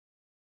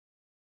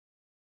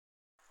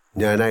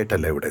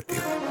ഞാനായിട്ടല്ല ഇവിടെ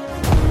എത്തിയത്.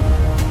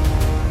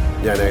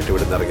 ഞാനായിട്ട്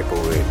ഇവിടെ നിന്ന് ഇറങ്ങി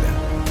പോവുകയില്ല.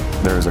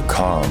 There is a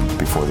calm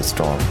before the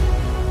storm.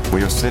 We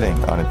are sitting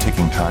on a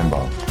ticking time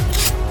bomb,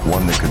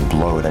 one that could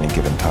blow at any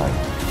given time.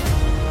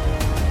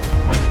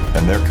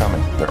 And they're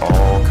coming. They're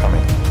all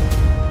coming.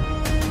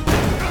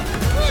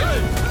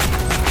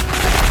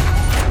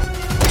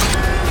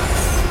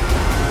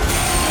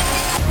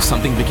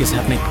 Something big is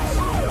happening.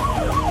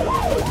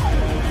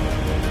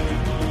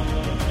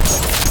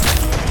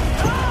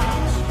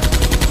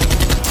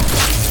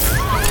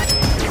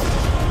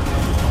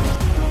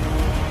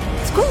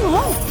 What's going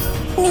on?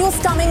 News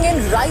coming in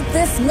right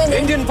this minute.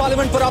 Indian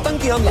Parliament पर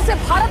आतंकी हमला. इसे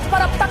भारत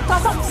पर अब तक का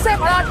सबसे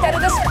बड़ा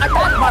टेररिस्ट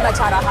अटैक माना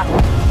जा रहा है.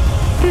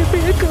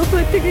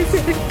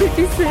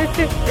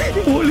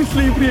 Police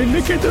library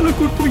എന്നെ കേട്ടാലോ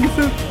കുട്ടിക്ക്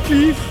sir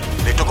please.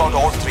 They took out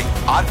all three.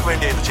 ആർക്ക്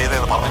വേണ്ടി ഇത്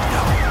ചെയ്തതെന്ന് പറഞ്ഞില്ല.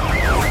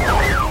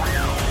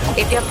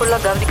 ഇപ്പോൾ ഫുൾ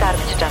ഗവനിക്കാൻ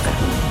ആരംഭിച്ചിട്ടാണ്.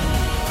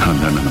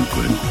 അതാണ്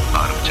നമുക്ക്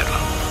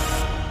ആരംഭിച്ചിടலாம்.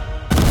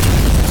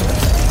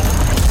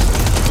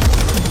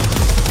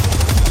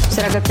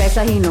 सर अगर पैसा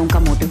ही इन लोगों का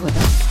मोटिव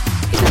होता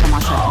इतना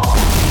तमाशा.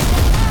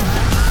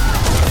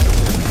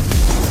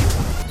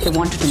 They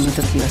wanted to make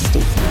a clear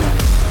statement,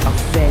 a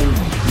very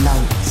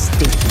loud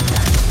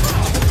statement.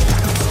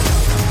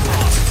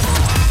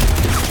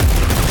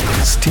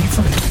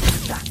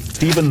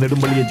 Steven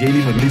नेडुम्बलिया jail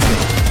में रिलीज है.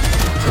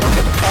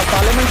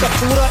 पार्लियामेंट का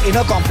पूरा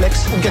इनर कॉम्प्लेक्स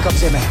उनके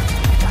कब्जे में है.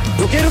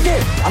 रुकिए रुकिए,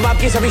 हम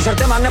आपकी सभी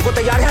शर्तें मानने को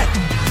तैयार हैं.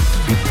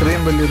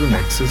 ഇത്രയും വലിയൊരു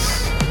Nexus.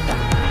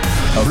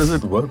 How does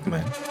it work,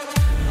 man?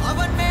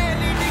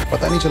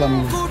 पता नहीं चला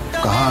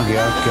कहाँ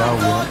गया क्या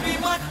हुआ.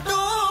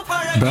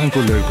 बैंक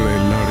को लेकर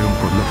എല്ലാവരെയും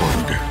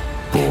കൊണ്ടുപോകുന്നുണ്ട്.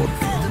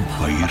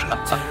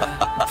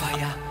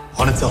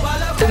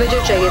 तुम्हें जो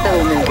चाहिए था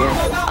वो मिल गया.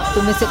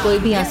 तुम्हें से कोई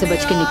भी यहाँ से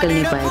बच के निकल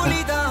नहीं पाएगा.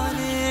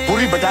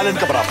 पूरी बटालियन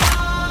का बराबर.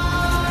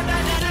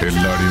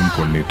 எல்லாரையும்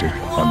கொன்னிட்டு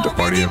அந்த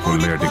பழைய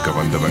கொள்ளையடிக்க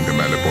வந்தவங்க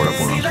மேல போட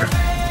போறாங்க.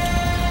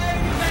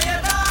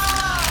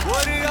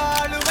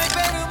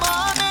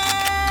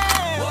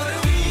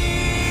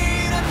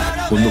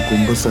 ഒന്ന്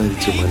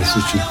കുമ്പസാരിച്ച് മനസ്സ്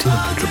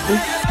ചുറ്റിപ്പോ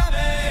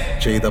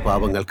ചെയ്ത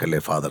പാപങ്ങൾക്കല്ലേ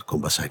ഫാദർ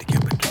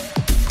കുമ്പസാരിക്കാൻ പറ്റും.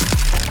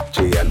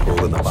 ചെയ്യാൻ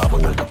പോകുന്ന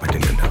പാപങ്ങൾക്ക്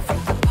പറ്റില്ലല്ലോ.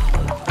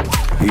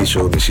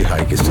 ഈശോ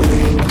മിശിഹായ്ക്ക്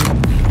സ്തുതി.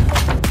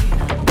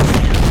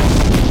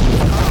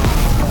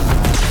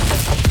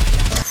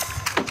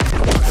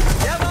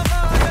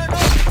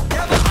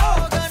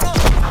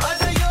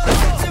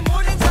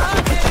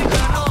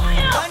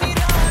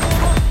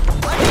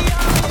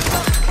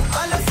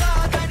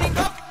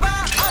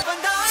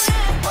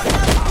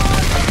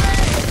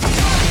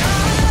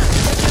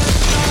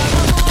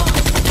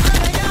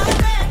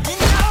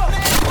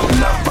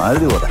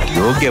 மாதிரி ஒரு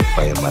யோகிய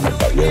பையன்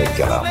கைய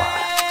வைக்கலாமா?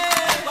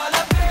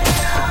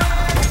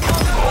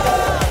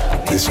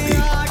 This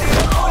deal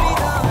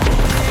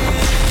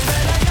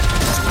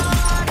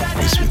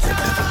is with the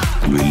devil.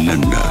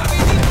 வில்லன்டா.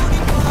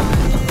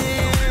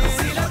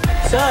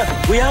 Sir,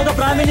 we have the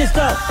Prime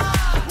Minister.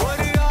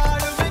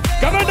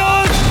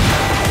 Commanders!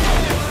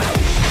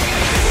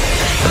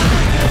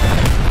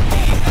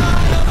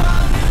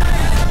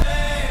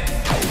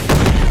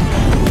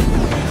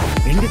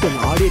 എങ്കിട്ട്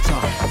നാടിച്ചാ.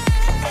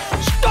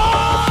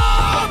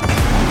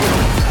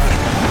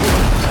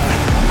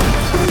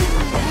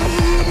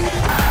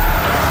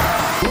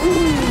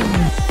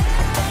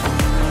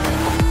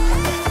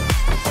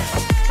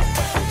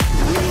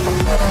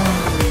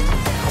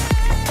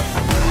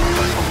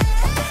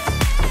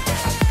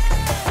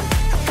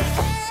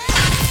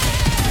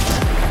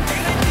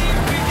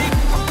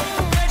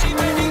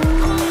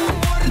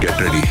 Get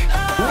ready.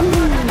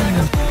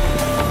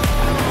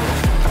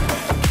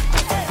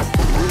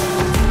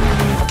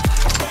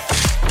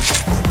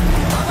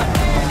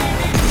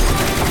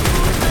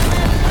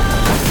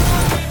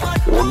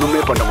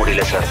 ஒண்ணுமே பண்ண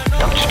முடியல சார்.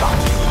 தப்பிச்சிட்டான்.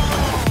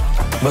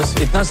 बस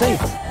इतना सही.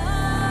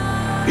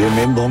 ये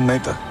मेन बॉम्ब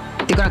नहीं था.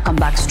 They're gonna come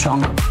back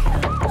stronger.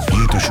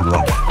 ये तो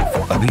शुरुआत है.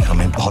 अभी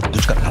हमें बहुत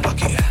कुछ करना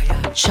बाकी है.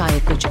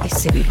 शायद कुछ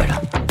इससे भी बड़ा.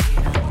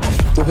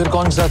 तो फिर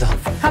कौन सा था?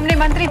 हमने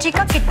मंत्री जी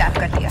का किडनैप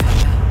कर लिया.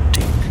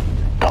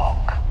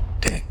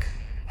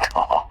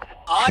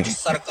 आज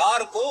सरकार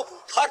को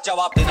हर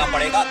जवाब देना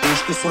पड़ेगा देश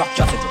की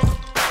सुरक्षा से जुड़ा.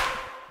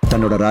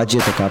 தன்னோட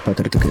ராஜ்யத்தை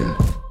காப்பாத்துறதுக்கு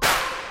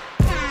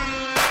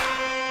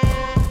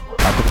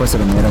அப்பப்ப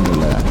சில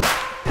நேரங்கள்ல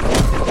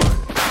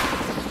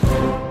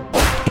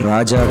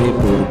ராஜாவே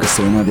போருக்கு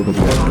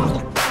சேனாதிபதியாக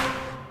வருவார்.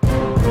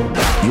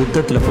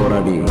 யுத்தத்துல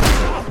போராடி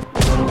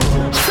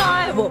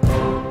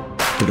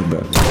திரும்ப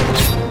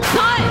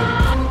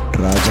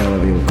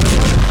ராஜாவே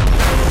உட்கார்ந்தார்.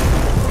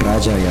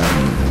 ராஜா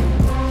யாருன்னு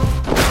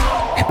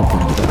எப்ப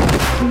புரிஞ்சுதான்.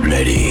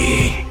 Ready.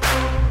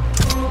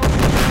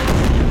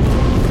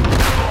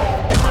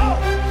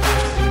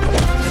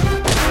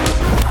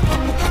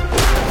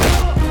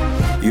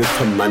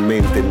 യുദ്ധം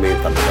നന്മയും തിന്മയും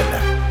തമ്മിലല്ല,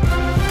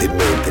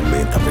 തിന്മയും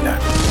തിന്മയും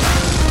തമ്മിലാണ്.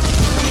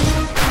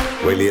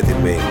 വലിയ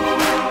തിന്മയും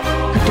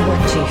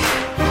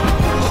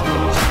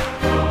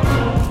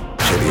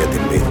ചെറിയ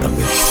തിന്മയും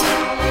തമ്മിൽ.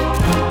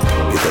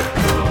 ഇത്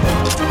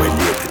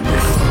വലിയ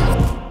തിന്മയാണ്.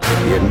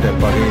 എന്റെ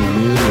പകയിൽ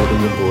നീർ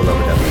ഒടുങ്ങുമ്പോൾ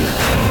അവരറിയാം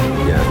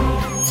ഞാൻ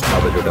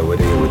ഇവിടെ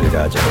ഒരേ ഒരു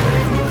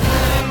രാജാവായിരുന്നു.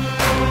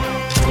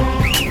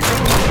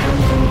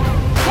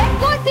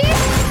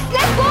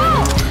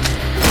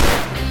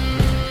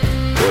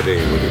 ഒരേ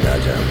ഒരു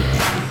രാജാവ്.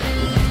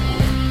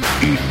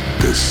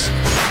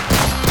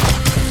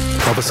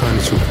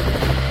 അവസാനിച്ചു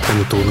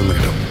എന്ന്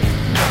തോന്നുന്നിടം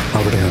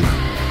അവിടെയാണ്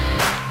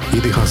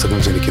ഇതിഹാസങ്ങൾ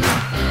ജനിക്കുന്നത്.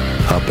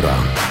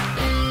 Abraham,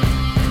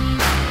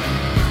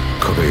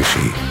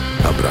 Qureshi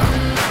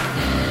Abraham.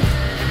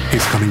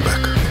 He's coming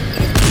back.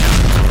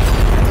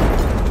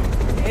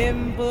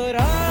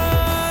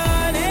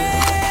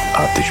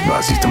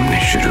 आतिशबाजी तुमने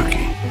शुरू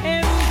की,